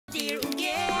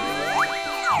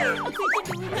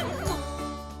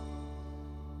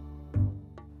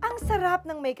Ang sarap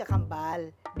ng may kakambal.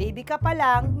 Baby ka pa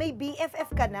lang, may BFF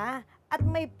ka na. At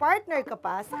may partner ka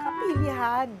pa sa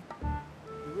kapilihan.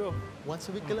 Bro, once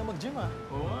a week ka lang mag-gym ah.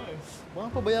 Oo nga eh. Baka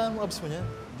pabayaan mo abs mo niyan.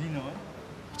 Di naman.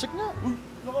 Check na.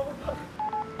 Nakakapag.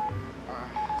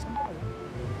 Saan pa kayo?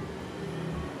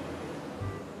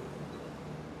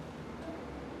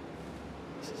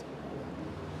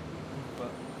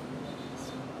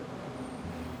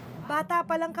 Bata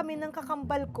pa lang kami ng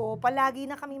kakambal ko, palagi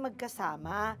na kami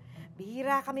magkasama.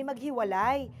 Bihira kami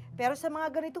maghiwalay. Pero sa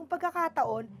mga ganitong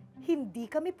pagkakataon, hindi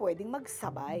kami pwedeng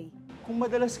magsabay. Kung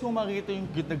madalas kong makita yung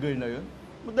cute na girl na yun,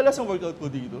 madalas ang workout ko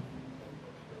dito.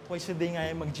 Twice a day nga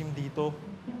yung mag-gym dito.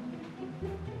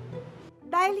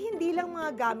 Dahil hindi lang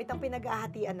mga gamit ang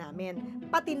pinag-ahatian namin,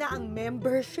 pati na ang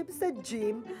membership sa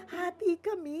gym, hati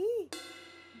kami.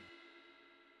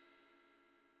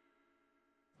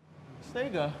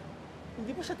 Teka,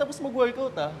 hindi pa siya tapos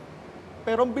mag-workout ah.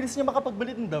 Pero ang bilis niya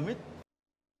makapagbalit ng damit.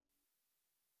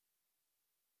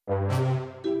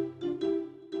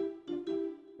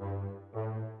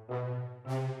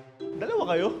 Dalawa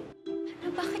kayo?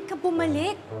 Bakit ka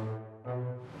bumalik?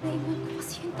 Naiwan ko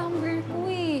kasi yung tumbler ko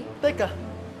eh. Teka,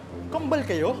 kambal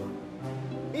kayo?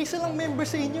 Isa lang member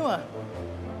sa inyo ah.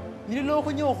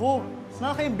 Niloloko niyo ako.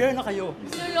 Nakaka-embear na kayo.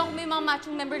 Niloloko mo yung mga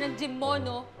machong member ng gym mo,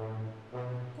 no?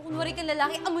 Kung kunwari kang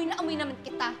lalaki, amoy na amoy naman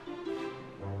kita.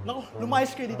 Naku,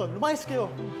 lumayas kayo dito. Lumayas kayo.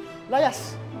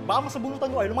 Layas. Baka masabunutan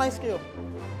ko kayo. Lumayas kayo.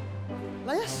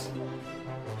 Layas.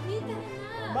 Hey, tara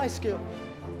na. Lumayas kayo.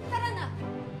 Tara na.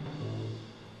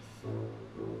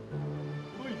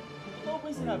 Uy, totoo ba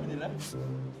yung sinabi nila?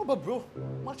 Ano ba bro?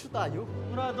 Macho tayo.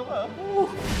 Murado ka.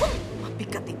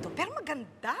 Mabigat ito, pero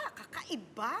maganda,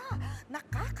 kakaiba,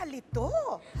 nakakalito.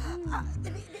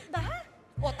 Diba?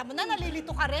 O, tamo na, nalilito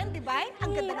ka rin, di ba?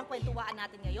 Ang ganda ng kwentuhaan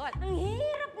natin ngayon. Ang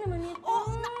hirap naman ito. Oh,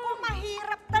 naku,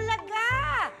 mahirap talaga.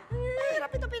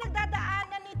 Mahirap ito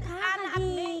pinagdadaanan ni Ana at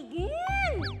May.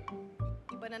 Kakagigil.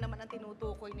 Iba na naman ang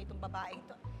tinutukoy nitong babaeng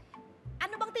to.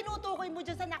 Ano bang tinutukoy mo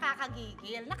dyan sa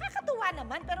nakakagigil? Nakakatuwa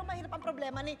naman, pero mahirap ang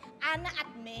problema ni Ana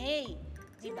at May.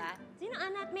 Di ba? Sino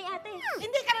Ana at May ate?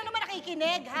 Hindi ka na naman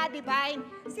nakikinig, ha, Divine?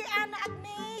 Si Ana at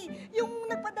May, yung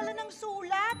nagpadala ng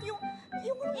sulat, yung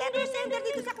letter sender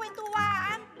dito sa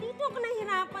kwentuhaan. Dito ako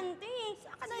nahirapan, te.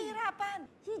 Saan ka nahihirapan?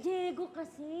 Si Diego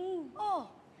kasi. Oh,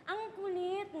 Ang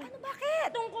kulit. ano bakit?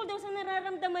 Tungkol daw sa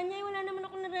nararamdaman niya, wala naman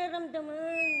ako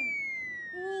nararamdaman.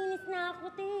 Iinis na ako,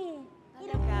 te.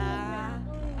 Talaga?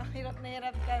 Hirap na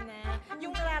hirap ka na.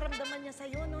 Yung nararamdaman niya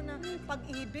sa'yo, no, na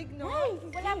pag-ibig, no? Ay,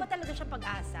 Wala ba talaga siya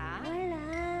pag-asa? Wala.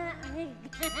 Ay,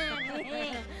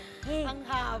 Ang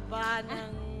haba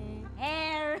ng...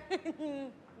 hair.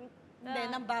 Hindi,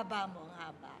 ng baba mo, ang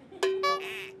haba.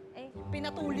 Ay,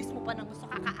 Pinatulis mo pa ng gusto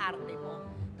kakaarte mo.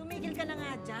 Tumigil ka na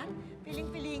nga dyan.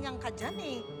 Piling-pilingan ka dyan,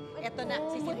 eh. Eto na,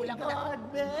 sisimulan ko na.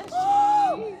 Beshi!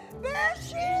 Oh!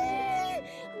 Beshi!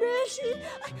 Beshi!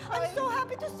 I'm so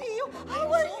happy to see you. How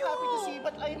are you? Happy to see you,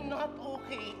 but I'm not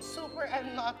okay. Super,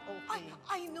 I'm not okay.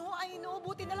 I know.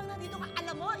 Buti na lang nandito ka.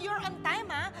 Alam mo, you're on time,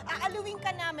 ha? Aaluin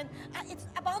ka namin. It's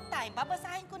about time.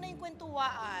 Babasahin ko na yung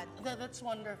kwentuhaan. That's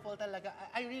wonderful talaga.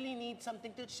 I really need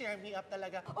something to cheer me up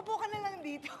talaga. Upo ka na lang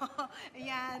dito.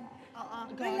 Ayan. Oo.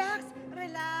 Gosh.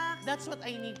 Relax. That's what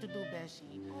I need to do,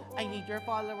 Beshi. I need your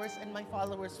followers and my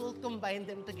followers will combine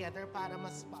them together para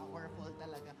mas powerful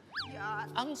talaga. Yan.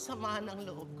 Ang sama ng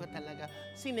loob ko talaga.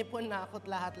 Sinipon na ako't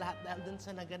lahat-lahat dahil dun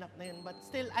sa naganap na yun. But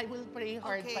still, I will pray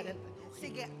hard pa rin.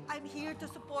 Sige, I'm here to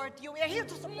support you. We're here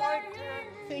to support you.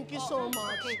 Thank you so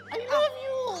much. Okay. I love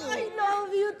you! I love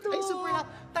you too. I super love.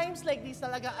 Times like this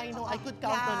talaga, I know I could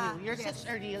count on you. You're such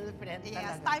a real friend Yes,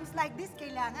 talaga. times like this,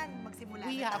 kailangan magsimula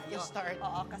We na have to tayo. start.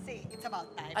 Oo, kasi it's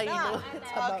about time. I know,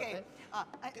 it's about okay. it.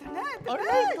 Ito na.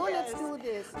 Alright, go, let's Yes. do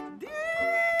this.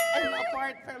 Dear! And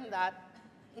apart from that,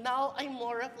 now I'm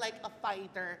more of like a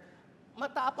fighter.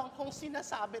 Matapang kong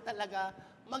sinasabi talaga,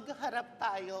 magharap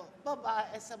tayo,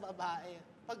 babae sa babae.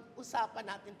 Pag-usapan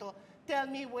natin to, tell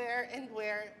me where and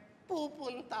where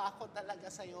pupunta ako talaga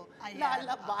sa'yo. Ayan.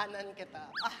 Lalabanan kita.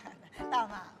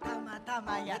 Tama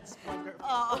yan. That's wonderful.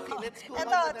 Oo. Okay, let's go on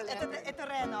Ito, to the letter. ito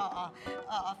rin, oo.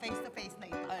 Oo, face to face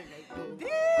na ito. Alright, go.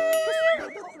 Dear!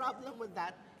 Kasi the problem with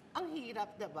that, ang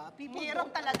hirap, diba? People Mahirap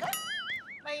don't- talaga?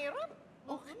 Mahirap?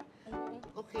 Okay.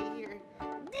 Okay, here.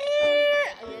 Dear!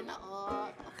 Ayan na, oh.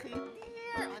 Okay,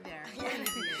 dear. Oh, there.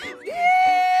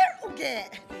 Dear Uge!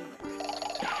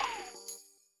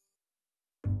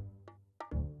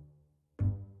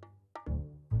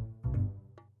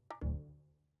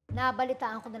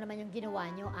 Nabalitaan ko na naman yung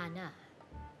ginawa niyo, Ana.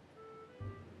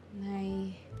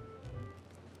 Nay,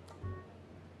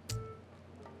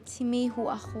 Si May ho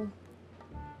ako.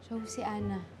 Siya ho si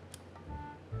Ana.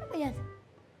 Ano ba yan?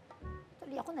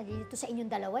 Tuloy ako nalilito sa inyong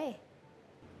dalawa eh.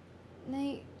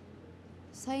 Nay,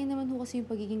 sayang naman ho kasi yung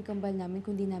pagiging kambal namin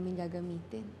kung di namin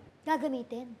gagamitin.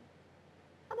 Gagamitin?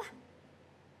 Aba,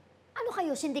 ano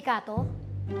kayo, sindikato?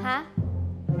 Ha?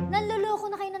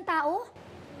 Nanloloko na kayo ng tao?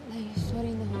 Nay,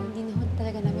 sorry na ho. Hindi na ho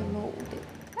talaga namin mauulit.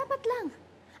 Dapat lang.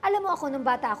 Alam mo ako, nung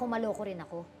bata ako, maloko rin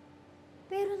ako.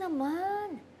 Pero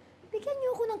naman, bigyan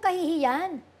niyo ako ng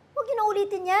kahihiyan. Huwag niyo na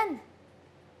ulitin yan.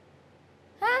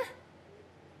 Ha?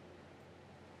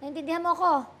 Naintindihan mo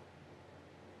ako?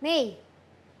 May?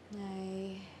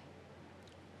 Nay,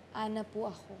 Ana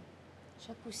po ako.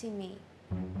 Siya po si May.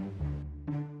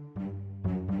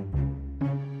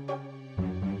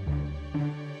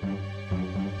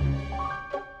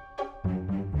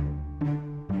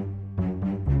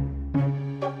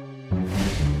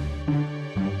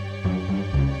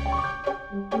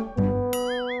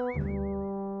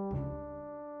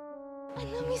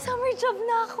 Ano, may summer job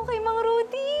na ako kay Mang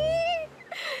Rudy!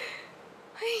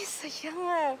 Ay, sayang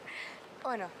ah. O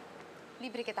ano,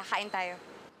 libre kita, kain tayo.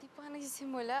 Di pa nga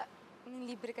nagsisimula,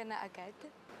 libre ka na agad.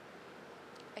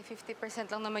 Ay,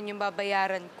 50% lang naman yung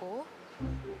babayaran ko.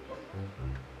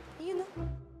 Ayun o.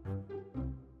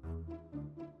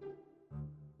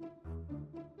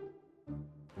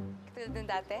 Katulad ng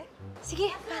dati? Sige,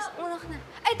 pasok muna ka na.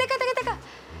 Ay, teka!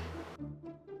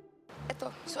 Ito,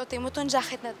 suotin mo tong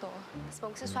jacket na to. Tapos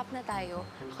pag magsaswap na tayo,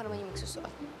 ako naman yung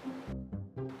magsusuot.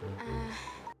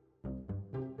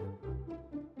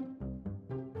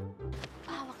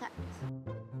 Hawak nga.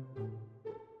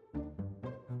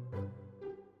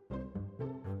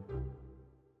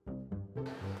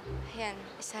 Ayan,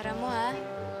 isara mo ha.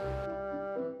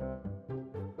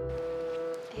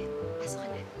 Ayan, pasok ka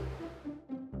na.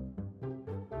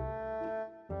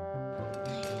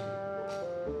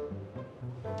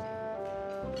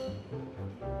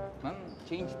 Ma'am,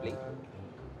 change plate.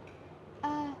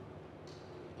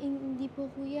 Hindi po,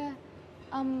 kuya.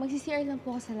 Magsi-CR lang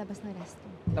po ako sa labas ng resto.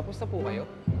 Tapos na po kayo?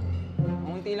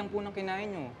 Ang unti lang po ng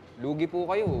kinain nyo. Lugi po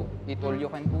kayo. Eat all you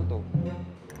can po to.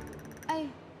 Ay,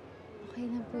 okay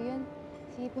lang po yun.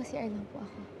 Sige po, CR lang po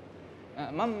ako.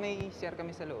 Ma'am, may CR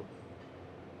kami sa loob.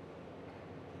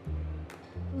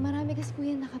 Marami kasi po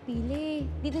yan nakapili.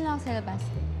 Dito lang ako sa labas.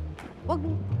 Wag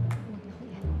na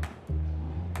kuya.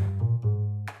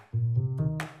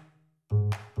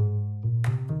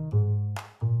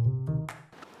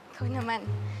 Ikaw naman.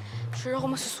 Sure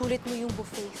ako masusulit mo yung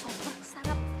buffet. Sobrang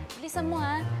sarap. Bilisan mo,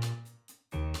 ha?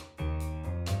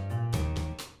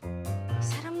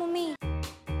 Sarap mo, May.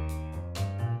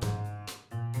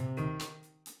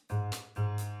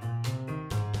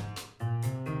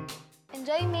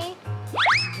 Enjoy, May.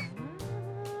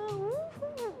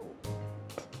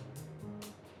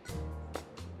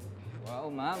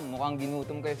 Wow, ma'am. Mukhang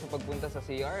ginutom kayo sa pagpunta sa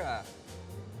CR, ah.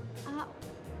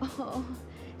 Oo.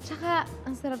 Tsaka,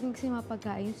 ang sarap ng kasi mga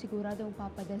pagkain. Sigurado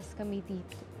magpapadalas kami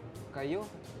dito. Kayo?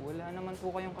 Wala naman po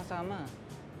kayong kasama.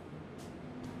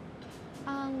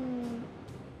 Ang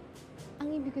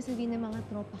ibig ko sabihin ng mga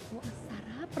tropa ko, ang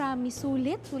sarap. Promise,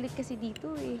 sulit. Sulit kasi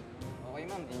dito eh. Okay,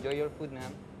 ma'am. Enjoy your food,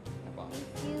 ma'am. Apo.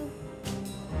 Thank you.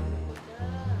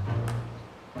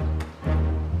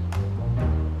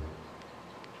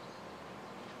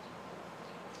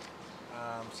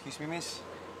 Excuse me, miss.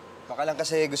 Baka lang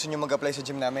kasi gusto niyo mag-apply sa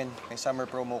gym namin. May summer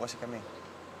promo kasi kami.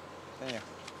 Ito niyo.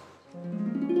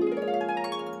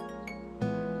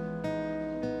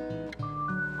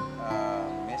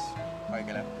 Miss, okay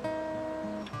ka lang?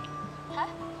 Ha?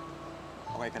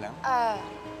 Okay ka lang?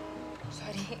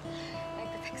 Sorry.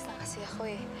 Nagte-text na kasi ako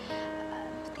eh.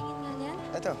 Patingin nga yan.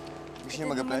 Ito, gusto niyo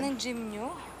Ito mag-apply? naman ang gym nyo.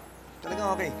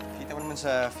 Talagang okay. Kita mo naman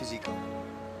sa physique ko.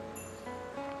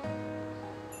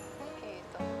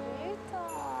 Ito.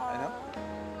 Ano?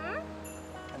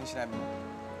 Ano sinabi mo?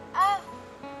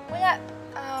 Wala.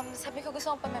 Sabi ko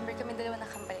gusto kong pa-member kami dalawa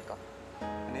ng kambal ko.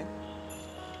 Ano yun?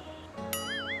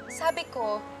 Sabi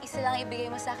ko, isa lang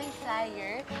ibigay mo sa akin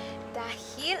flyer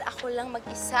dahil ako lang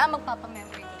mag-isa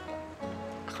magpapamember dito.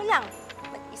 Ako lang.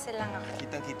 Mag-isa lang ako.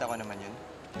 Kitang-kita ko naman yun.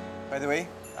 By the way,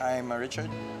 I'm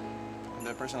Richard. I'm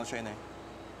the personal trainer.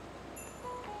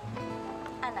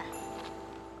 Ana.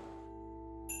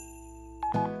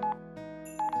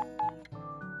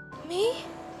 May?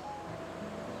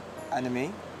 Ano,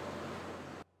 May?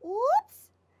 Oops!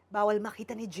 Bawal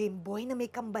makita ni Jimboy na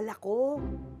may kambal ako.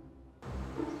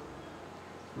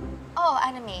 Oh,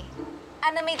 Ana May.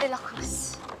 Ana May de la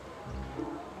Cruz.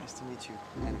 Nice to meet you,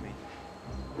 Ano, May.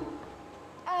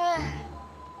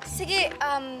 Sige,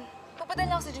 pupunta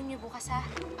lang ako sa gym niyo bukas, ha?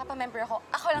 Papa-member ako.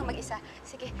 Ako lang mag-isa.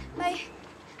 Sige, bye.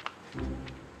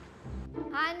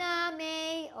 Ana,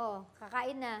 May. Oh,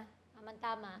 kakain na.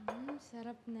 Tama-tama.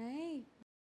 Sarap, Nay.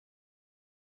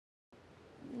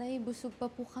 Nay, busog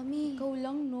pa po kami. Ikaw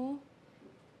lang, no?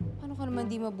 Paano ka naman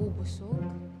di mabubusog?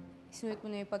 Isinulit mo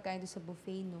na yung pagkain doon sa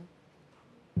buffet, no?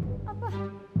 Aba,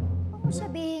 huwag mo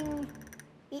sabihing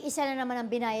iisa na naman ang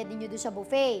binayad ninyo doon sa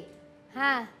buffet.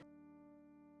 Ha?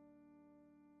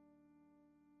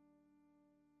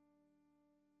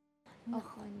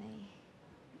 Ako, Nay.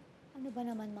 Ano ba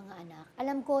naman mga anak?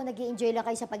 Alam ko, nag-i-enjoy lang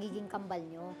kayo sa pagiging kambal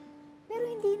nyo. Pero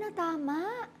hindi na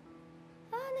tama.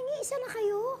 Nangiisa na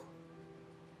kayo.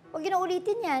 Huwag yun na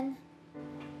ulitin yan.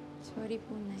 Sorry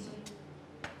po, Nay.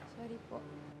 Sorry po.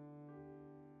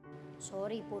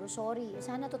 Sorry, puro sorry.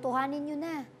 Sana totohanin nyo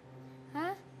na. Ha?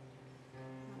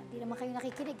 Hindi naman kayo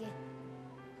nakikinig eh.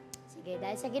 Sige,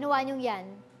 dahil sa ginawa nyo yan,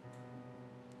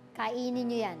 kainin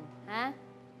nyo yan. Ha?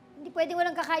 Hindi pwedeng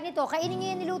walang kakain ito. Kainin nyo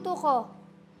yan niluto ko.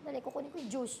 Dali, kukunin ko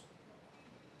yung juice.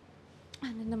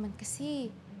 Ano naman kasi?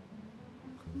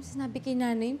 Kung sinabi kay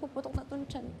nanay, puputok na itong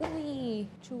tiyan ko eh.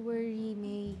 Don't worry,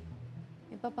 May.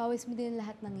 Ipapawis mo din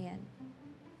lahat ng yan.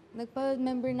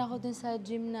 Nagpa-member na ako dun sa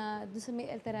gym na dun sa may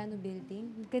Altarano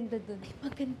building. Maganda dun. Ay,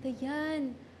 maganda yan.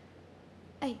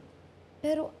 Ay,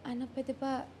 pero Ana, pwede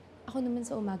pa ako naman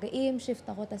sa umaga. AM shift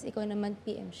ako, tas ikaw naman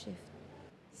PM shift.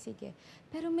 Sige.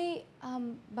 Pero may,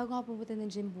 bago nga pupunta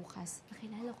ng gym bukas,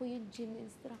 nakilala ko yung gym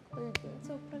instructor doon.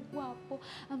 Sobrang gwapo.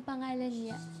 Ang pangalan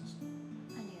niya.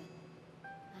 Ano yun?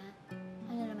 Ha?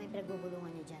 Ano naman yung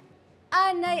pinagbubulungan nyo dyan?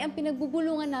 Anay, ang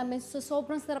pinagbubulungan namin sa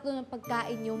sobrang sarap doon ng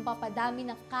pagkain yung papadami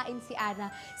ng kain si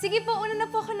Ana. Sige po, una na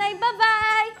po ako, Nay.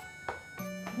 Bye-bye!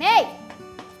 May!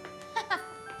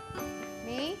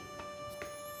 May?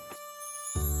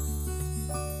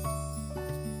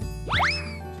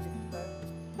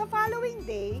 The following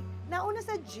day, nauna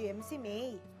sa gym si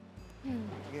May.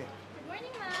 Sige. Good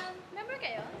morning, ma'am. Member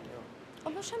kayo?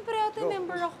 Aba, syempre ate, Go.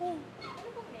 member ako. Ano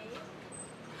pong name?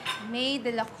 May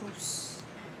de la Cruz.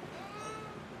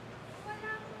 Wala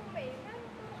akong May. Meron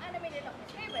pong Ana May de la Cruz.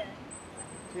 Kayo ba yan?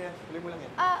 Sige, tuloy mo lang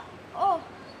yan.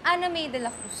 Ana May de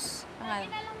la Cruz. Pangalan.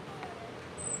 Lagi na lang po.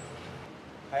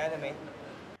 Kaya na, May.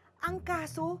 Ang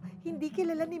kaso, hindi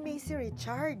kilala ni May si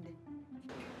Richard.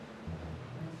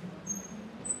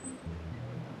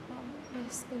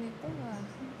 Pwesto nito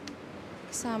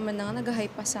Kasama na nga,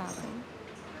 nag-hype pa sa akin.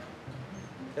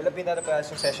 Lalapin natin pa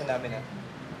yung session namin, ha?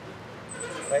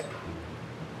 Right?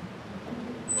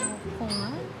 Oo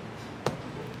nga.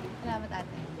 Salamat,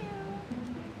 ate.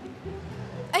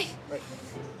 Ay! Right.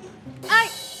 Ay!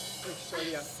 Uy,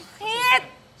 sorry, ah. Sakit!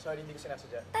 Sorry, hindi ko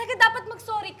sinasadya. Talaga dapat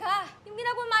mag-sorry ka. Yung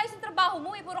ginagawa maayos yung trabaho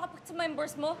mo, puro ka sa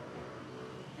members mo.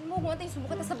 Ano mo, huwag tayong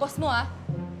sumukat sa boss mo,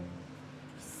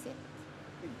 Sit.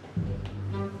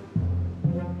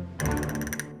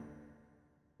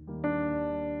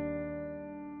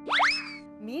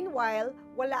 Meanwhile,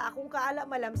 wala akong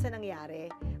kaalam-alam sa nangyari.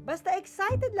 Basta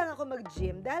excited lang ako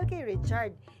mag-gym dahil kay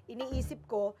Richard. Iniisip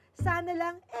ko, sana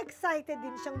lang excited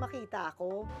din siyang makita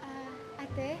ako.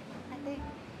 Ate?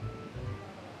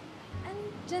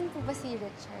 Andyan po ba si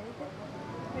Richard?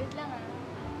 Wait lang,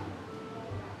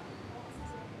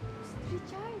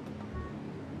 Richard?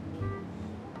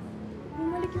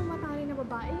 Bumalik yung matangin na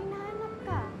babae. Hinahanap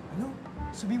ka. Ano?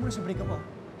 Sabihin mo na sa break up,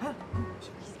 ha?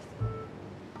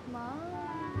 Ma,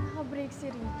 naka-break si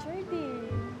Richard eh.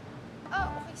 Oh,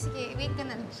 okay, sige. Wait ka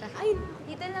na lang siya. Ay,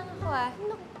 Dito lang ako,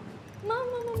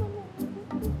 Mama.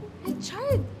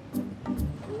 Richard!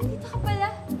 Dito ka pala.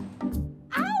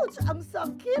 Ouch! Ang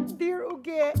sakit, Dear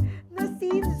Uge!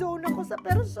 Na-scene zone ako sa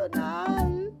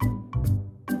personal.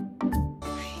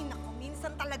 Ay, naku,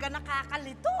 minsan talaga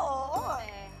nakakalito, oo.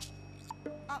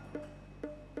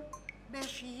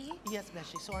 Beshi, Yes,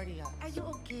 Beshi, sorry ha. are you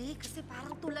okay? Kasi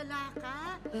parang tulala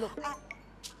ka. Look.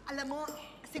 Alam mo,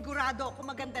 sigurado ako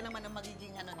maganda naman ang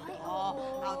magiging ano nito.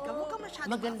 Outcome. Huwag ka masyadong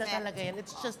Maganda affect. talaga yan.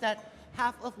 It's just that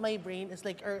half of my brain is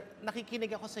like,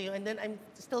 nakikinig ako sa'yo and then I'm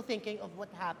still thinking of what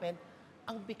happened.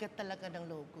 Ang bigat talaga ng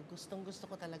loob ko.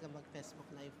 Gustong-gusto ko talaga mag-Facebook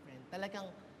Live, friend.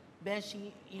 Talagang,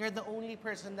 Beshi, you're the only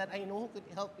person that I know who could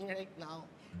help me right now.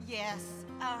 Yes.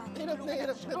 Hirap na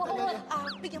hirap na Oo,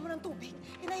 talaga. bigyan mo ng tubig.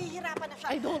 Nahihirapan na siya.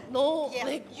 I don't know. Yes,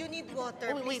 Like, you need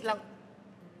water. oh, wait please. lang.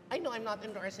 I know I'm not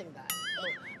endorsing that. Oh,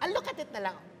 I'll look at it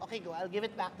na lang. Okay, go. I'll give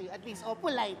it back to you. At least,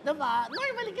 polite, diba?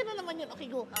 Normally, gano'n naman yun. Okay,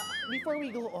 go. Before we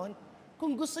go on,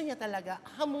 kung gusto niya talaga,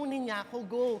 hamunin niya ako,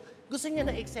 go. Gusto niya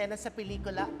ng eksena sa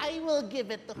pelikula, I will give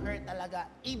it to her talaga.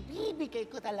 Ibibigay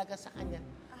ko talaga sa kanya.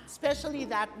 Especially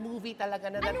that movie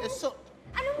talaga na that is so...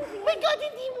 Anong movie? My God,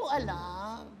 hindi mo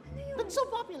alam. That's so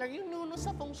popular, yung Nuno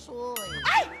sa Feng Shui.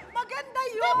 Ay! Maganda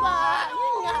yun! Diba?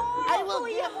 Yun nga. I will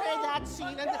give her that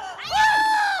scene. And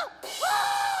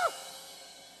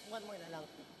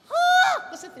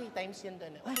 3 times yun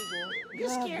doon. Okay, go. You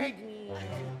scared me.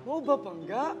 Oo ba,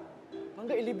 Pangga?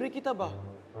 Pangga, ilibre kita ba?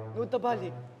 Nood na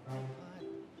balik.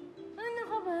 Ano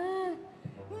ka ba?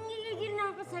 Nangigigil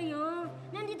na ako sa'yo.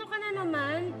 Nandito ka na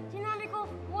naman. Sinabi ko,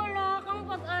 wala kang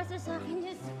pag-asa sa akin.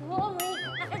 Diyos ko, may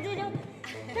kakadilo.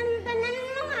 Tantanan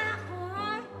mo nga ako.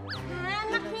 Ha?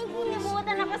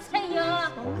 Nakikilimutan ako sa'yo.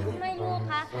 Tumayo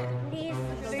ka, please.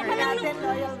 Tingnan natin,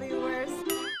 loyal viewers.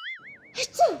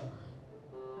 Achoo!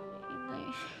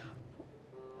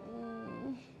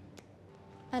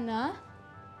 Ana?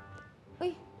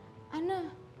 Uy,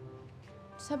 Ana.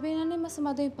 Sabi na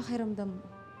masama daw yung pakiramdam mo.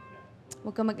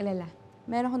 Huwag ka mag-alala.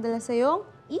 Meron akong dala sa'yong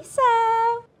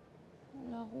isaw!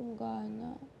 Wala akong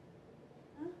gana.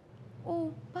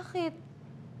 Oh, bakit?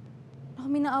 Ako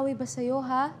minaaway ba sa'yo,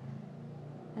 ha?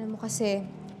 Alam mo kasi,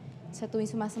 sa tuwing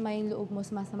sumasama yung loob mo,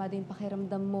 sumasama din yung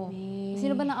pakiramdam mo.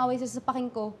 Sino ba nang-away sa sapakin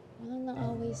ko? Walang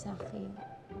nang-away sa akin.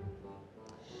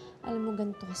 Alam mo,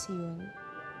 ganito kasi yun.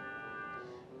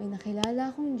 May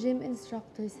nakilala akong gym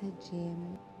instructor sa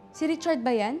gym. Si Richard ba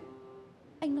yan?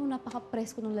 Ay, no,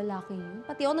 napaka-presko ng lalaking yun.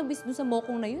 Pati ako nabis dun sa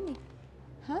mokong na yun eh.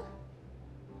 Ha?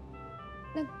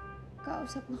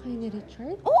 Nagkausap na kayo ni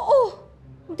Richard? Oo!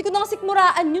 Hindi ko na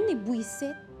kasikmuraan yun eh,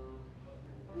 buwisit.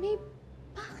 May,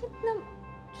 bakit na...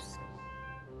 Diyos ko.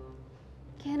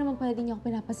 Kaya naman pala din niya ako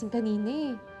pinapansin kanina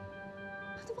eh.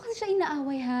 Bakit ba kasi siya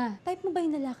inaaway ha? Type mo ba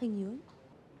yung lalaking yun?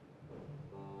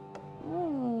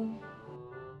 Oo.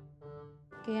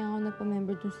 Kaya ako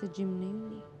nagpa-member dun sa gym na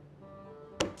yun eh.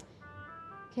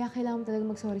 Kaya kailangan mo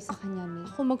talaga mag-sorry sa kanya, May.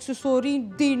 Ako magsusorry?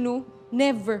 Hindi, no?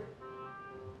 Never.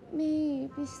 May,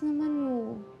 please naman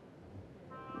mo.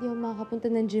 Hindi ako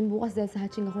makakapunta ng gym bukas dahil sa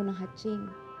hatching ako ng hatching.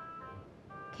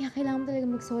 Kaya kailangan mo talaga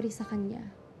mag-sorry sa kanya.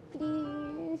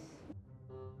 Please.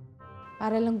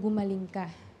 Para lang gumaling ka.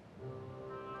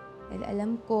 Dahil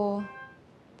alam ko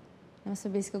na mas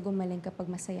mabilis ka gumaling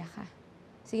kapag masaya ka.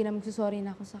 Sige na, magsusorry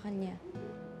na ako sa kanya.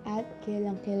 At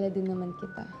kailang-kaila din naman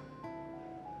kita.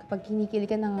 Kapag kinikili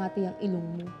ka, nangangati ang ilong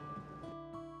mo.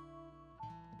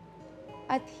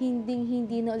 At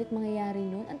hinding-hindi na ulit mangyayari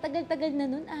nun. Ang tagal-tagal na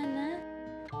nun, Ana.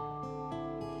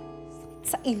 Sakit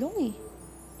sa ilong eh.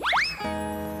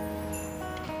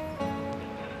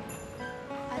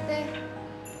 Ate,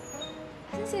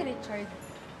 asan si Richard?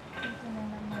 Ito na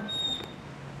naman.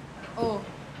 Oh,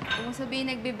 huwag mong sabihin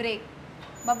nagbe-break.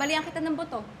 Babalian kita ng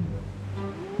buto.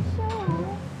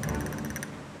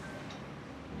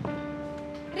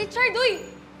 Richard, uy!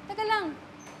 Teka lang.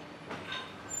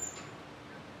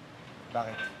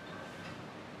 Bakit?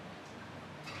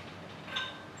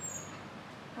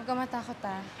 Huwag ka matakot,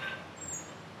 ah.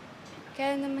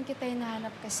 Kaya naman kita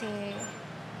hinahanap kasi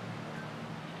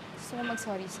gusto ko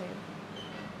mag-sorry sa'yo.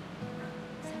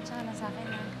 Sensya ka na sa akin,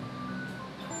 ah.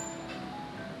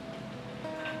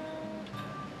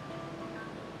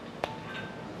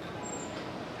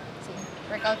 Sige,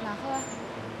 workout na ako, ah.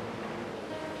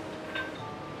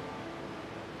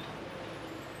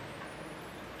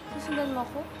 Susundan mo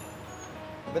ako?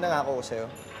 Di ba nangako ko sa'yo?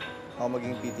 Ako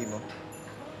maging PT mo.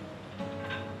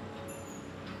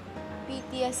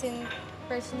 PT as in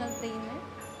personal trainer?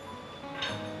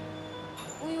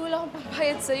 Uy, wala akong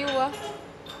papayad sa'yo, ah.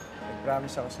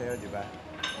 Nag-promise ako sa'yo, di ba?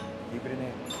 Libre na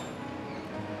yun.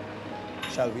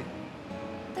 Shall we?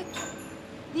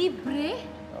 Libre?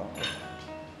 Oo.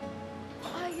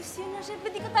 Ayos yun na. Siyempre,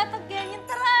 di ko tatagyan yan.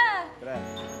 Tara! Tara.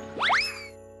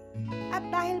 At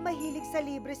dahil mahilig sa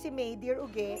libre si May, Dear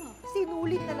Uge,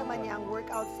 sinulit na naman niya ang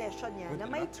workout session niya na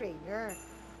may trainer.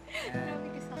 Grabe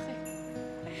ka sa akin.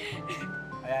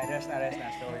 Ayan, rest na.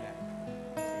 Story na.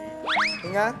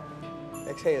 Hinga.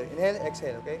 Exhale. Inhale,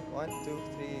 exhale, okay? 1,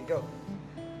 2, 3, go.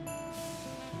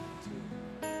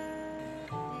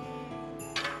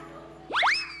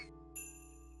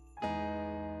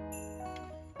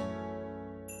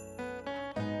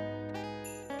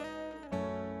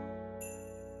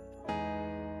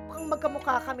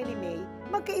 Magkamukha kami ni May,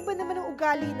 magkaiba naman ang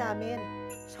ugali namin.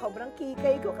 Sobrang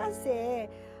kikay ko kasi.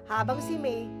 Habang si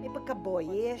May, may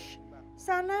pagka-boyish.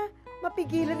 Sana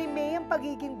mapigilan ni May ang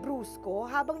pagiging brusko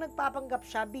habang nagpapanggap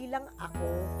siya bilang ako.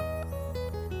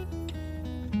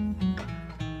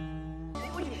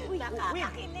 Uy,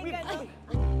 nakakakilig, ano?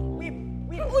 Uy!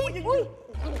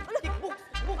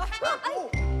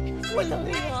 Walang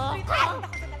riya.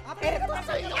 Pero ito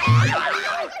sa'yo.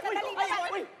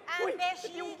 Besh,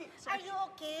 Are you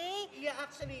okay? Yeah,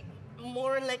 actually,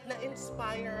 more like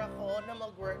na-inspire ako na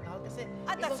mag-workout kasi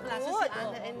That's ibang klase good. si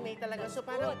Ana and May talaga. So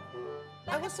parang,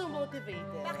 I was so motivated.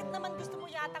 Bakit naman gusto mo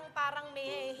yatang parang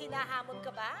may hinahamon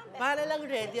ka ba? Para lang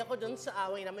ready ako dun sa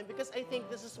away namin because I think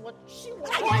this is what she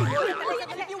wants.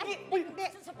 Hindi,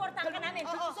 susuportahan ka namin.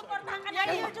 Susuportahan ka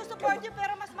namin. Yeah, to support you,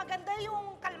 pero mas maganda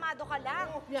yung kalmado ka lang.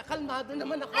 Yeah, kalmado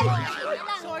naman ako.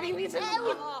 Sorry, minsan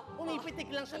umipitik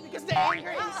lang siya because the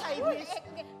anger inside me is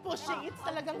pushing. It's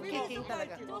talagang kicking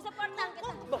talaga. Susuportahan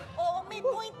kita. Oo, may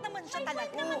point naman siya talaga.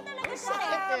 naman talaga Sa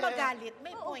siya. magalit,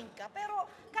 may point ka. Pero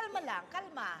kalma lang,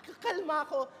 kalma. Kalma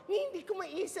ko. Hindi ko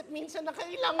maisip minsan na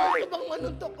kailangan ko bang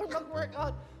manuntok or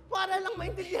mag-workout para lang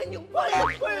maintindihan yung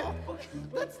point ko.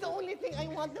 That's the only thing I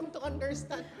want them to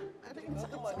understand.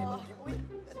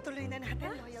 Tuloy na natin,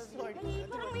 loyal Sorry.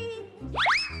 Parang may...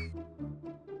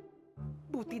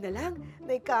 Buti na lang,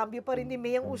 naikambyo pa rin ni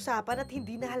May ang usapan at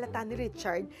hindi nahalata ni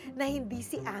Richard na hindi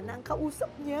si Ana ang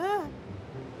kausap niya.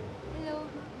 Hello.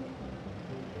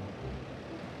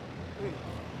 Uy.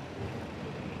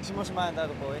 Gusto mo samahan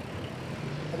tayo po eh?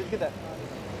 Hatid kita.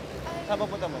 Saan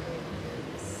papunta mo?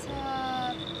 Sa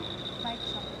bike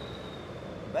shop.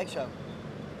 Bike shop?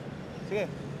 Sige,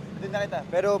 hatid na kita.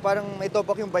 Pero parang may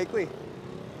topak yung bike ko eh.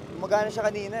 Gumagana siya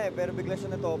kanina eh, pero bigla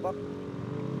siya natopak.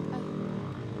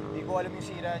 Hindi ko alam yung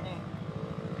sira niya eh.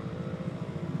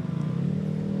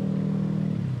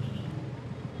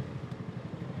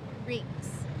 Brakes.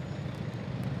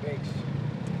 Brakes.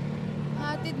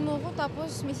 Hatid mo ko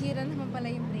tapos may sira naman pala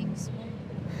yung brakes mo.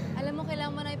 Alam mo,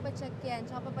 kailangan mo na ipacheck yan,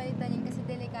 tsaka papalitan yan kasi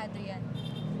delikado yan.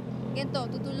 Ganito,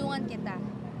 tutulungan kita.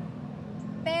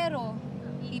 Pero,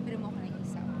 libre mo ko ng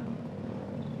isa.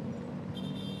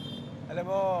 Alam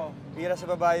mo, bira sa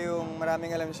babae yung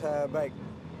maraming alam sa bike.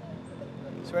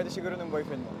 Swerte siguro ng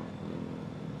boyfriend mo.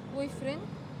 Boyfriend?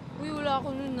 Uy, wala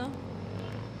ako nun, ah.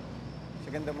 Sa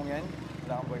ganda mong yan,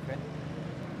 wala kang boyfriend.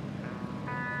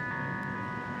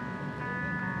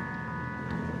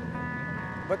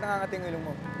 Ba't nangangating ilong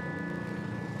mo?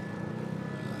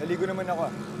 Naligo naman ako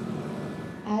ah.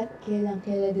 At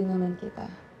kailang-kaila din naman kita.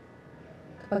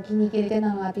 Kapag kinikil ka,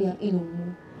 nangangati ang ilong mo.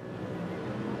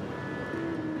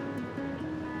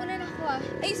 Una na ako ah.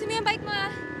 Ayusin mo yung bike mo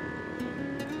ah.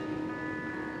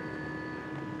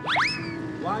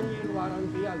 1 year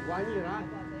warranty yan. 1 year, ha?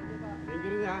 Thank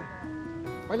you rin, ha?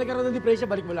 Pag nagkaroon ng depresya,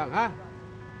 balik mo lang, ha?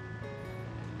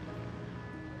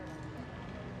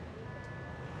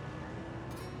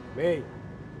 May,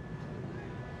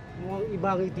 mukhang iba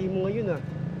ang ngiti mo ngayon, ha?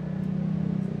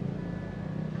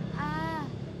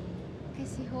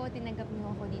 Kasi ho, tinanggap niyo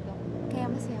ako dito.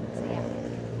 Kaya masaya-masaya.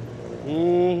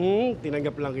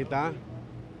 Tinanggap lang kita.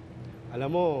 Alam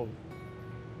mo,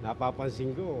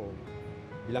 napapansin ko,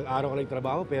 ilang araw ka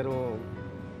nagtrabaho, pero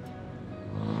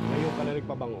ngayon ka na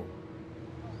nagpabango.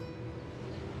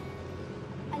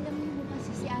 Alam niyo mo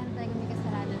kasi si Ana talaga may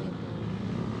kasalanan nito.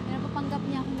 Kaya napapanggap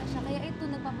niya ako na siya, kaya ito,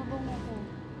 nagpapabango ko.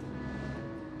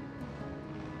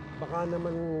 Baka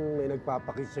naman may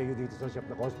nagpapakit sa iyo dito sa shop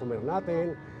na customer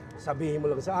natin. Sabihin mo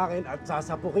lang sa akin at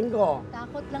sasapukin ko.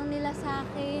 Takot lang nila sa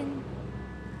akin.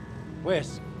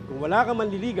 Pwes, kung wala ka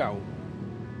manliligaw,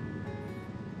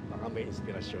 baka may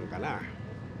inspirasyon ka na.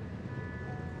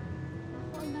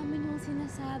 Ako, ang dami niyong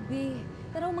sinasabi.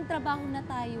 Pero magtrabaho na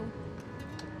tayo.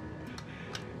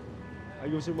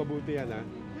 Ayusin mabuti yan, ha?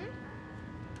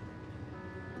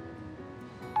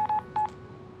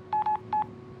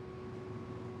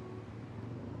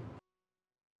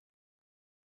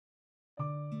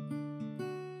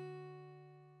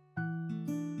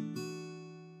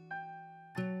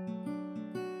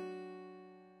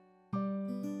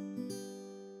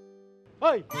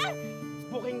 Hoy!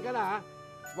 Booking ka na, ha?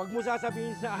 Huwag mo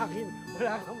sasabihin sa akin,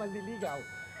 wala kang manliligaw.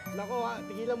 Nako, ha?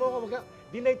 Tigilan mo ako.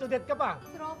 Deny to death ka pa.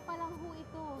 Tropa lang ho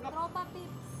ito. Tropa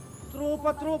pips.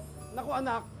 Tropa. Naku,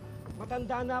 anak.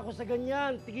 Matanda na ako sa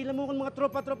ganyan. Tigilan mo kung mga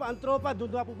tropa. Ang tropa,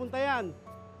 doon na pupunta yan.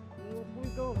 Ano po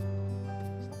ito?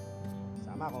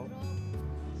 Sama ako.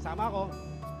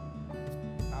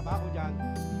 Sama ako dyan.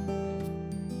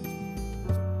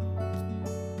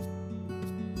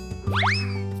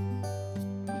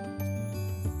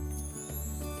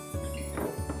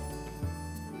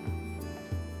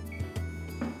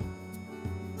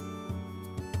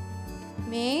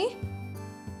 May?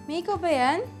 May, ikaw ba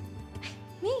yan? Ay,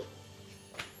 May!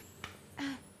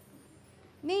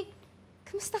 May,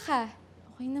 kamusta ka?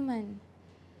 Okay naman.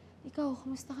 Ikaw,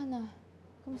 kamusta ka na?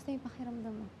 Kamusta yung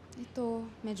pakiramdam mo? Ito,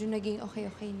 medyo naging okay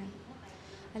na.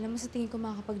 Alam mo, sa tingin ko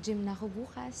makakapag-gym na ako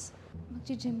bukas.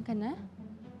 Mag-gym ka na?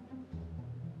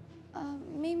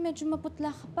 May medyo maputla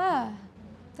ka pa.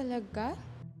 Talaga?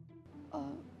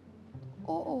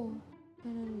 Oo.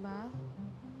 Ganun ba?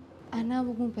 Ana,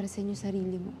 huwag mong perasin yung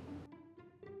sarili mo.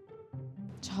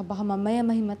 Tsaka baka mamaya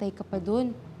mahimatay ka pa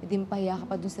dun. Hindi mapahiya ka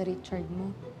pa dun sa Richard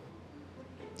mo.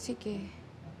 Sige,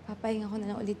 papahinga ko na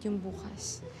lang ulit yung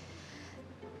bukas.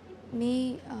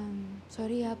 May,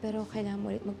 sorry ha, pero kailangan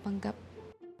mo ulit magpanggap.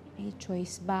 May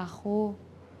choice ba ako?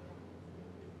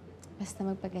 Basta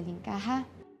magpagaling ka, ha?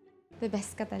 The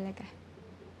best ka talaga.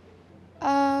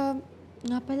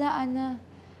 Nga pala, Ana.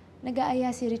 Nag-aaya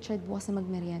si Richard bukas na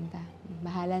magmerienda.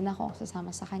 Bahala na ako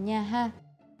sasama sa kanya, ha?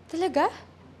 Talaga?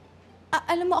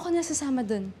 Alam mo ako nasasama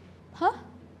dun. Ha?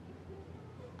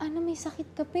 Ana, may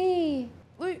sakit ka pa eh.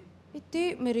 Uy,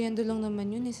 iti, merienda lang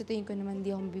naman yun. Sa tingin ko naman di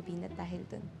ako mabibinat dahil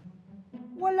dun.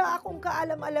 Wala akong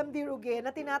kaalam-alam, Dear Uge,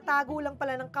 na tinatago lang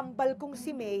pala ng kambal kong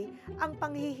si May ang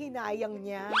panghihinayang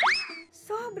niya.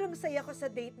 Sobrang saya ko sa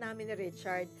date namin ni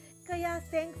Richard. Kaya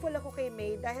thankful ako kay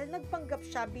May dahil nagpanggap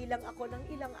siya bilang ako ng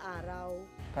ilang araw.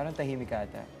 Parang tahimik ka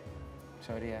ata.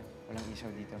 Sorry walang isaw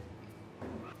dito.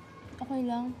 Okay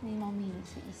lang, hindi mo mahilig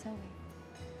sa isaw eh.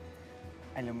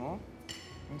 Alam mo,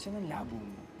 minsan ang labo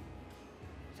mo.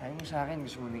 Sabi mo sa akin,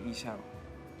 gusto mo ng isaw.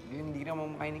 Hindi ka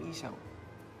naman makain ng isaw.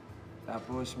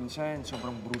 Tapos minsan,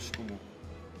 sobrang brusko mo.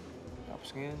 Tapos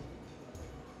ngayon,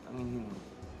 ang inhin mo.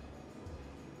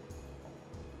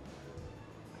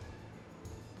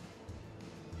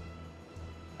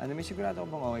 Ano, may sigurado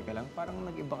ko bang okay ka lang? Parang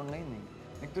nag-iba ka ngayon eh.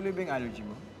 Nagtuloy ba yung allergy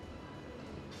mo?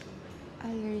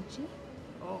 Allergy?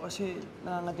 Oo, kasi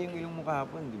nangangati yung ilong mo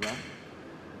kahapon, di ba?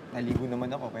 Naligo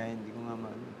naman ako, kaya hindi ko nga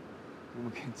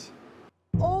lumagans.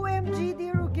 OMG,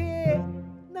 Dear Uge!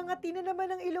 Nangati na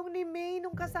naman ang ilong ni May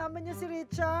nung kasama niya si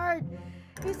Richard.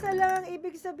 Isa lang ang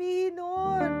ibig sabihin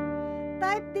nun.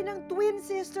 Type din ng twin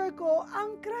sister ko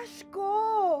ang crush ko.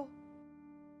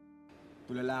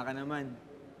 Tulala ka naman.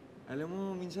 Alam mo,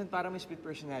 minsan parang may split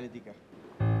personality ka.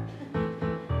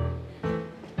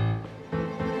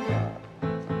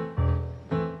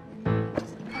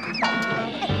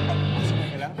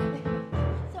 Sige lang?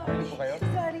 Ready po kayo?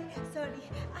 Sorry.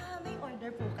 May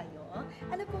order po kayo?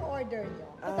 Ano pong order nyo?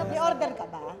 May order ka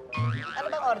ba? Ano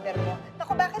bang order mo?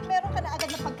 Naku, bakit meron ka na agad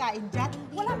ng pagkain dyan?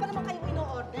 Wala pa naman kayong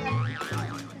ino-order.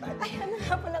 Ay, ano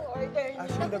nga palang order nyo?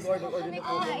 Actually, nag-order na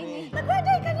po kami.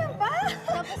 Nag-order ka na ba?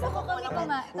 Tapos ako kami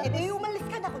kumain. Eh, di umalis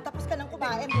ka na kung tapos ka nang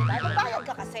kumain, di ba? Magbayad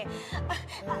ka kasi.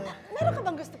 Meron ka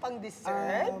bang gusto pang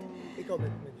dessert? Ikaw,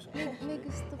 may gusto ka? May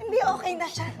gusto. Hindi, okay na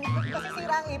siya. Kasi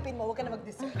sira ang ipin mo, huwag ka na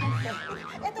mag-dessert.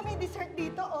 Ito, may dessert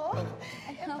dito, oh.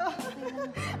 Ito.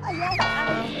 Ayan.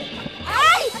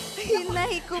 Ay!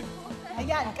 Hinay ko.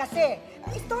 Ayan, kasi,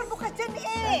 istorbo ka dyan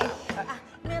eh.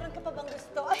 Meron ka pa bang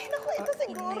gusto? Ay, naku, ito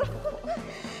siguro.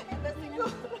 Ito siguro.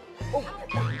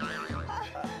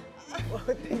 Oh,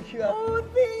 thank you. Oh,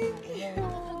 thank you.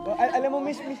 Oh, alam mo,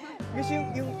 miss,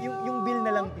 yung bill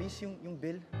na lang, please. Yung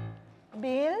bill.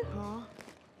 Bill? Huh?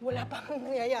 Wala pang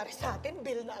nangyayari sa atin,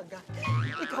 bill na agad.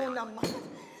 Ikaw naman.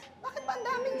 Bakit ba ang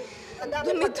daming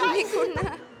Dumi-dumi ko na.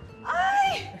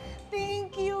 Ay!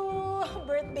 Thank you!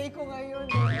 Birthday ko ngayon.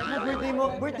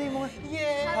 Birthday mo nga.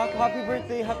 Yes! Happy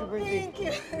birthday. Thank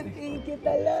you. Thank you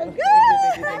talaga.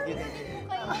 Thank you.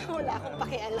 Wala akong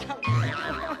pakialam.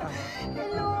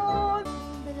 Hello!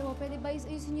 Dalawa, pwede ba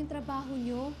ayusin yung trabaho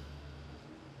nyo?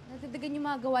 Natadagan yung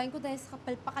mga gawain ko dahil sa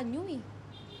kapalpakan nyo eh.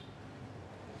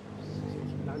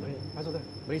 Pasok na.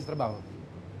 Balik sa trabaho.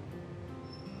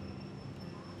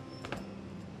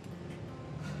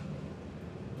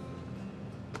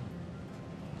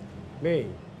 May,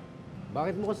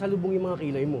 bakit mo kasalubong yung mga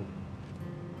kilay mo?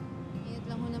 Init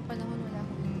lang ho ng panahon, wala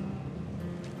akong ito.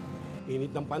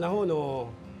 Init ng panahon o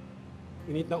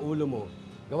init ng ulo mo?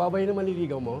 Gawa ba yun ang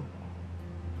manliligaw mo?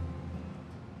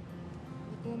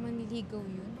 Hindi ko manliligaw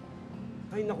yun.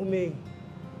 Ay naku, May.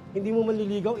 Hindi mo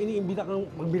manliligaw, iniimbita kang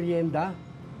magmerienda.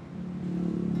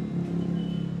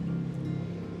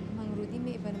 Mang Rudy,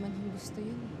 may iba naman yung gusto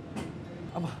yun eh.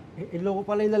 Aba, iloko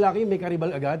pala yung lalaki, may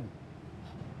karibal agad.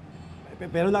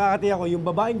 Pero nakakatiya ko, yung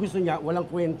babaeng gusto niya, walang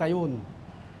kwenta yun.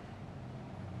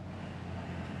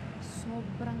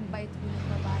 Sobrang bait ko ng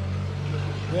babae.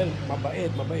 Well,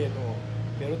 mabait, oo.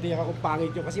 Pero tiyak ako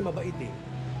pangit yun kasi mabait eh.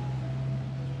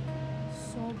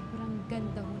 Sobrang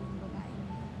ganda ho ng babae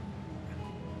niya.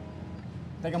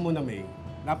 Teka muna, May.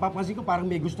 Napapansin ko parang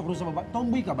may gusto ko rin sa babae.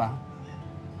 Tomboy ka ba?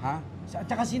 Ha? At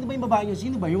saka sino ba yung babae niyo?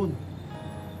 Sino ba yun?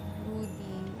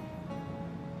 Rudy,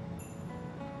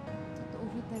 totoo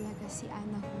ho talaga si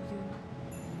Ana ho yun.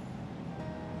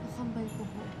 Nakakambal ko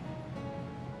ho.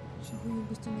 Siya ho yung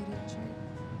gusto ni Richard.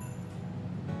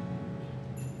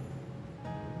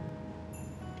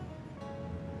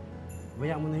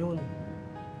 Bayaan mo na yun.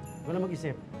 Huwag na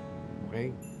mag-isip.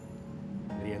 Okay?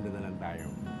 Merienda merienda na lang tayo.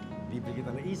 Libre kita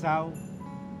ng isaw.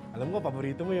 Alam mo,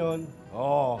 paborito mo yon.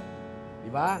 Oo. Di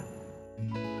ba?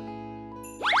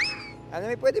 Ano,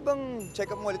 may pwede bang check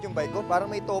up mo ulit yung bike ko? Parang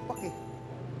may topak eh.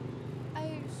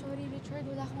 Ay, sorry Richard,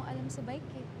 wala akong alam sa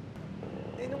bike eh.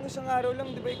 Eh, nung isang araw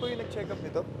lang, di ba ikaw yung nag-check up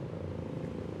nito?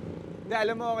 Hindi,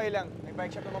 alam mo, okay lang. May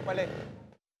bike shop naman pala eh.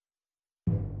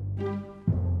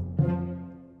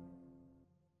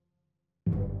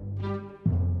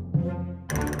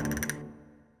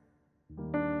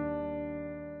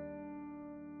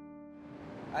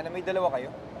 Ana, may dalawa kayo?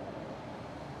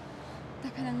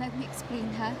 Taka lang, let me explain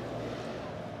ha.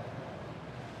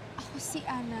 Ako si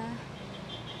Ana.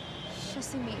 Siya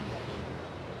si May.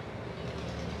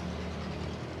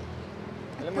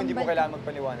 Alam mo, hindi mo kailangan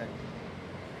magpaliwanag.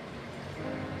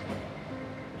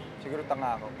 Siguro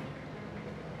tanga ako.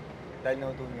 Dahil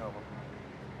nautuon niyo ako.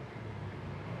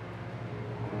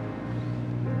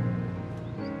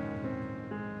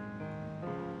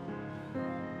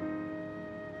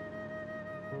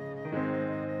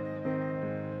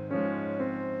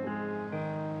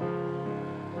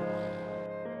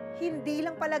 Hindi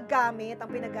lang pala gamit ang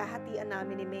pinaghahatian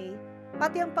namin ni May.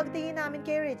 Pati ang pagtingin namin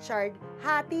kay Richard,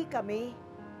 hati kami.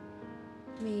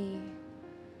 May,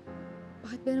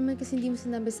 bakit ba naman kasi hindi mo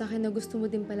sinabi sa akin na gusto mo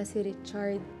din pala si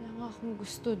Richard? Wala nga akong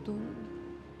gusto dun.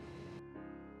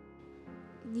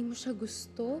 Hindi mo siya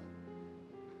gusto?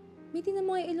 May tinan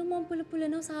mo nga ilong mo ang pula-pula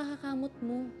na sa kakakamot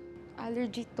mo.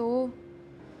 Allergy to.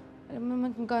 Alam mo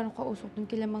naman kung gaano kausok dun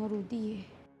kila Mang Rudy eh.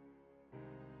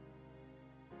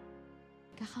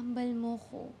 Kakambal mo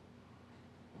ko.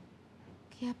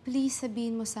 Kaya please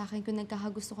sabihin mo sa akin kung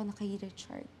nagkakagusto ka na kay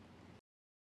Richard.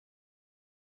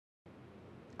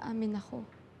 Amin ako.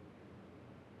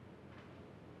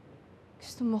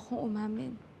 Gusto mo akong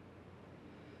umamin.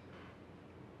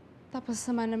 Tapos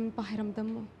sama namin pakiramdam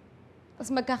mo. Tapos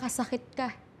magkakasakit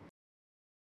ka.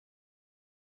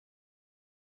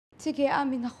 Sige,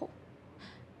 amin ako.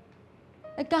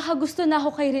 Nagkakagusto na ako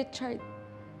kay Richard.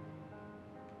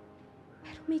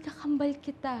 Pero may kakambal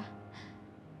kita.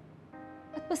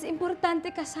 At mas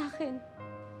importante ka sa akin.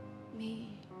 May,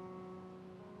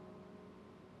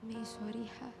 sorry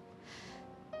ha.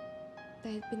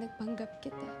 Dahil pinagpanggap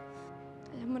kita.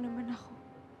 Alam mo naman ako.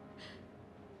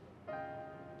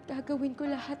 Gagawin ko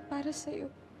lahat para sa'yo.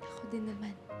 Ako din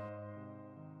naman.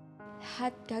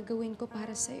 Lahat gagawin ko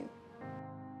para sa'yo.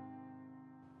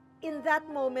 In that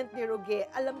moment, Dear Uge,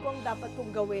 alam ko ang dapat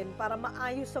kong gawin para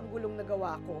maayos ang gulong na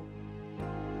gawa ko.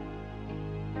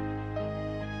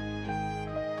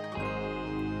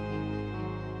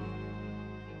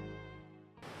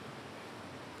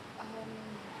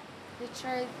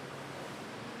 Richard.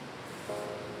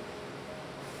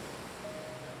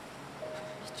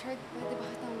 Richard, pwede ba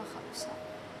kitang makausap?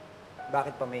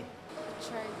 Bakit pa, May?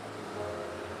 Richard,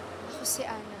 ako si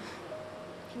Ana.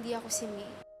 Hindi ako si May.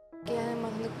 Kaya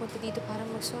naman nagpunta dito para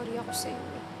mag-sorry ako sa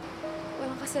iyo.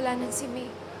 Walang kasalanan si May.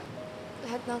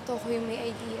 Lahat ng to ko yung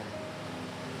may idea.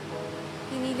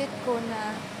 Pinilit ko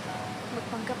na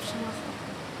magpanggap siyang ako.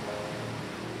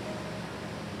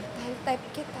 Dahil type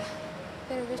kita.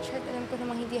 Pero Richard, alam ko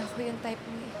namang hindi ako yung type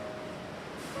mo eh.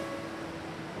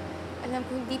 Alam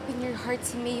ko deep in your heart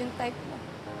si May yung type mo.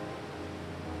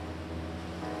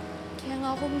 Kaya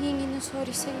nga ako humingi ng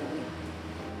sorry sa iyo eh.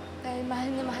 Dahil mahal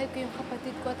na mahal ko yung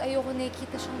kapatid ko at ayoko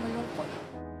nakikita siyang malungkot.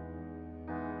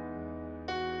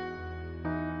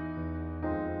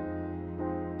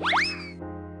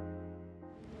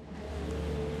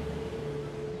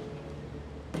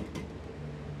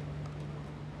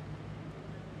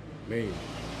 May,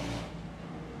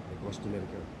 may customer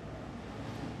ka.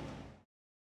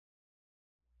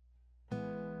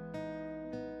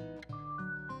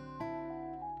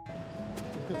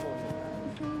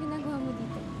 Anong ginagawa mo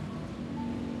dito?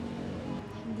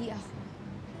 Hindi ako.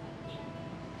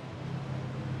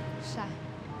 Siya.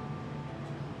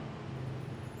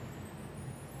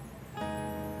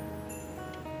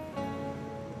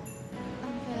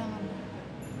 Ano kailangan mo?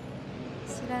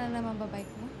 Sira na naman ba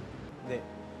bike mo? Hindi.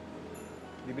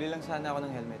 Bibili lang sana ako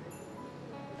ng helmet.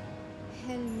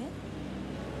 Helmet?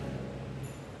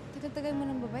 Tagal-tagal mo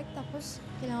ng babike tapos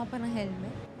kailangan pa ng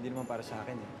helmet? Hindi naman para sa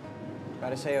akin eh.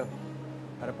 Para sa'yo.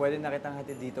 Para pwede na kitang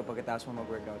hatid dito pagkatapos mo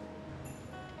mag-workout.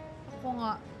 Ako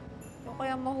nga. Ako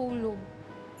kaya mahulog.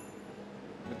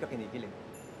 Ba't ka kinikilig?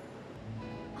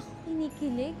 Ako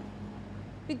kinikilig?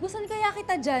 Bigbusan kaya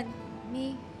kita dyan?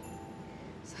 May,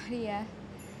 sorry ah.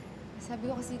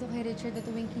 Sabi ko kasi dito kay Richard na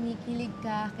tuwing kinikilig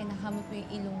ka, kinakamot mo yung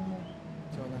ilong mo.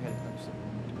 So, anong help na gusto mo?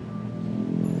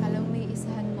 Kala mo may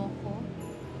isahan mo ko?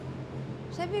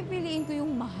 Siya pipiliin ko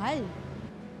yung mahal.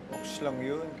 Box lang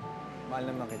yun. Mahal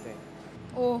naman kita eh.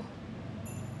 Oh,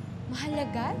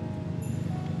 mahalaga?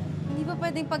 Hindi ba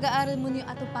pwedeng pag-aaral mo yung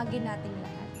atupagin nating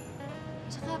lahat?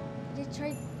 Tsaka,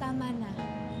 Richard, tama na.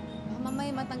 Baka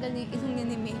mamaya matanggal na yung ilong niya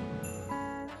ni May.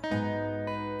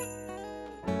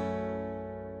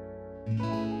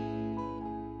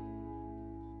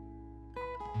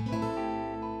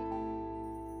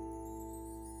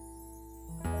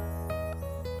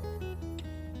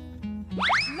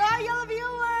 Loyal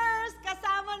viewers!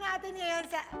 Kasama natin ngayon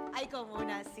sa... Ay, ko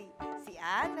muna, si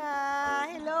Ana.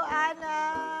 Hello, Ana!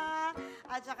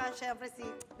 At saka, syempre, si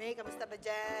May. Kamusta ba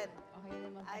dyan? Okay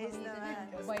naman. Ayos naman.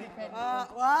 Boyfriend ko.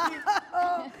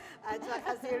 Wow! At saka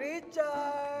si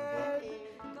Richard.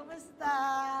 Kamusta?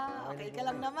 Okay ka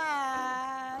lang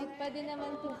naman. Kahit pa din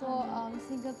naman po,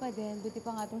 single pa din. Buti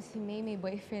pa nga itong si May, may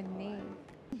boyfriend na eh.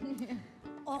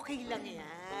 Okay lang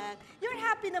yan. You're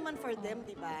happy naman for them,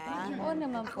 di ba? Oo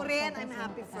naman po. Ako rin, I'm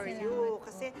happy for you.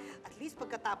 Kasi at least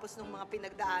pagkatapos ng mga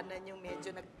pinagdaanan yung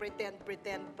medyo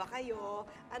nag-pretend pa kayo,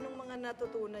 anong mga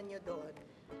natutunan nyo doon?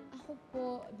 Ako po,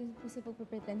 dun po sa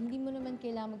pagpapretend, hindi mo naman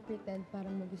kailangan mag-pretend para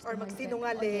magustuhan Or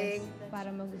magsinungaling. Yes, para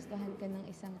magustuhan ka ng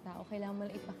isang tao. Kailangan mo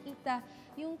lang ipakita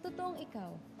yung totoong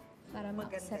ikaw para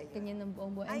ma-accept ka niya ng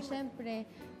buong buhay. And syempre,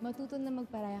 matuto na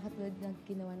magparaya katulad ng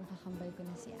ginawa ng kakambal ko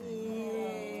na si Ana.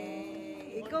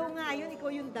 Ikaw nga yun,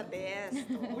 ikaw yung the best.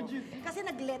 Kasi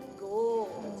nag-let go.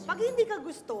 Pag hindi ka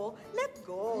gusto, let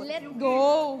go. Let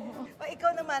go! O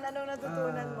ikaw naman, anong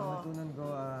natutunan mo? Natutunan ko,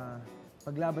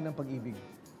 paglaban ng pag-ibig.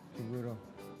 Siguro.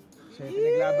 Kasi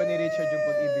pinaglaban ni Richard yung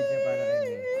pag-ibig niya para kay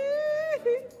May.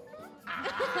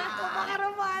 Baka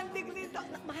romantic nito.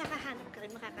 Makakahanap ka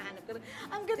rin.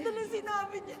 Ang ganda nung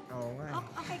sinabi niya. Oo nga.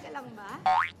 Okay ka lang ba?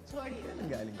 Sorry.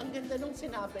 galing? Ang ganda nung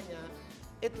sinabi niya.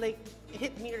 It like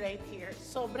hit me right here.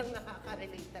 Sobrang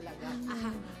nakaka-relate talaga.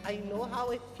 I know how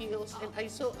it feels and I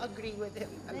so agree with him.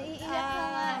 Naiiyak ka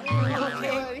nga.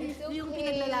 Okay. Yung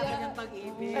pinaglalaban ng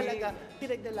pag-ibig. Talaga,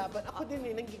 pinaglalaban. Ako din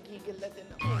eh, nanggigigil na din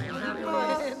ako.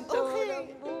 Okay.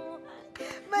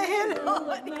 May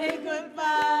hello at may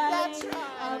goodbye. That's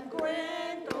right. Ang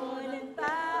kwento ng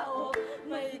tao,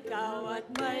 may ikaw at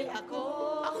may ako.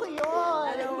 Ako yun.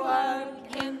 Dalawang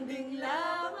ending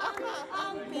lang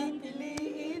ang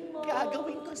pipiliin mo.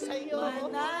 Gagawin ko sa'yo.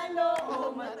 Manalo o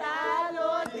matalo.